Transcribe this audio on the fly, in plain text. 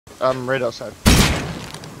right outside.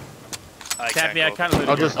 Tappy, I kind of.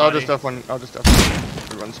 I'll just F one.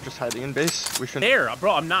 Everyone's just hiding in base. We should. There,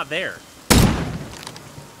 bro. I'm not there.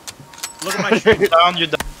 Look at my stream. You're down.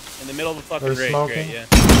 In the middle of the fucking They're great,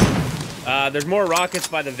 yeah. There's more rockets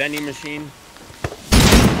by the vending machine.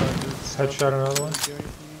 Headshot another one.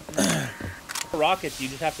 Rockets, you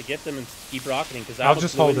just have to get them and keep rocketing. Cause I'll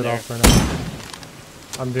just hold it off for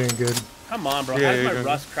now. I'm doing good. Come on, bro. Yeah, How did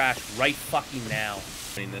my Rust crash right fucking now?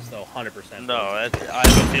 Winning this though, 100%. No, I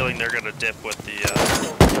have a feeling they're gonna dip with the.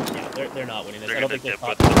 Yeah, they're not winning this. They're I don't gonna think dip they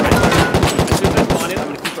with caught. the right. As soon as I spawn in, I'm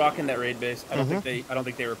gonna keep rocking that raid base. I don't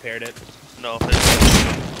think they repaired it. No,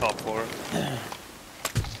 it's top floor.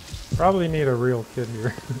 Probably need a real kid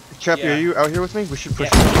here. Chappy, Yeah. are you out here with me? We should push.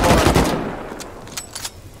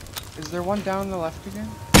 Is there one down the left again?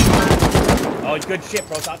 Oh, good shit,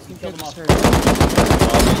 Protox. You killed him off.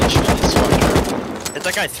 Hit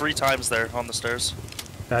that guy 3 times there on the stairs.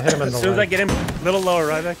 I hit him in the As soon as I leg. get him a little lower,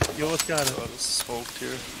 right back. You almost got it. Oh, it's smoked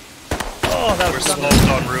here. Oh, that We're was smoked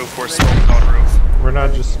on roof. We're smoked on roof. We're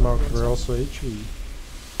not just smoked, we're also HE.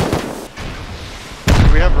 Do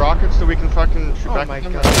we have rockets that we can fucking shoot back Oh my at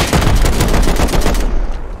them? god.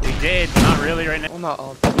 We did. Not really right now. Well, not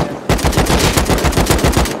all.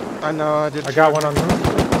 I know, I did. I got one on the roof.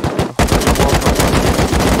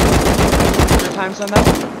 4 times on that?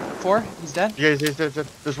 4? He's dead? Yeah,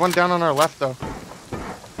 there's one down on our left though.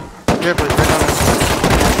 Yeah, but right on it.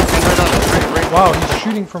 Wow, he's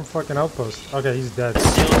shooting from fucking outpost. Okay, he's dead.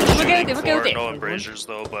 No embrasures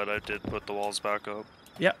though, but I did put the walls back up.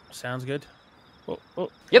 Yep, sounds good. Oh, oh.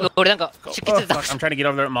 よく俺なんか Oh, 出血 fuck, I'm trying to get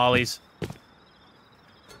over there at Molly's.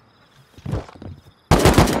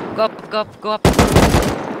 Go up, go up, go up.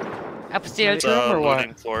 Upstairs. or what?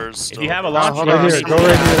 Looting floors. If you have a hold launcher, on. Right here, go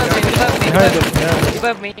right here. Behind us, behind us.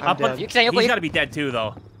 Above me. I'm dead. You can he's got to be dead too,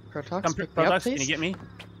 though. Protox, Come, pick me up, Protox, can please? you get me?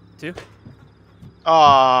 Too?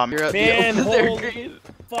 You're at Man, the holy green.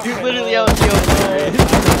 fuck, You're I literally know. out in the open.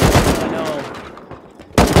 I know.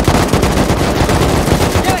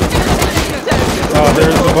 Oh,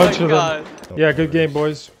 there's a bunch my of God. them. Yeah, good game,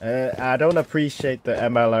 boys. I don't appreciate the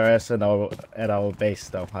MLRS at our base,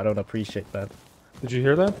 though. I don't appreciate that. Did you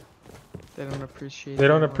hear that? They don't appreciate. They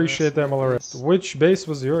don't appreciate the MLRS. Which base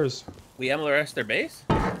was yours? We MLRS their base?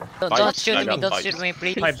 Don't shoot me, don't shoot me,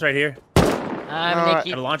 please. Pipe's right here. I'm No, Nicky.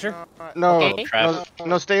 Got a launcher? No, Okay.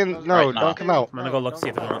 no, stay in. No, don't come out. I'm gonna go look, see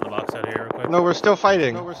if there's one on the box out here real quick. No, we're still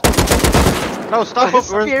fighting. No, stop. I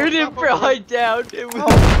scared him right down. It was.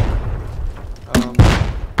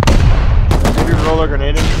 Maybe roll a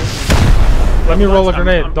grenade in. Let me roll a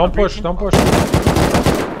grenade. I'm Don't push, breaching. don't push.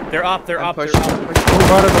 They're up, they're up, they're pushing. up.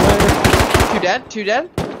 Move out of the way. 2 dead? 2 dead?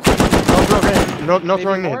 No Maybe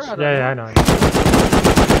throwing more? nades. I don't Yeah, know. yeah, I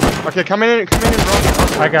know. Okay, come in and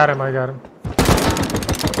roll. I got him, I got him.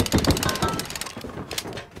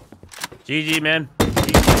 GG, man.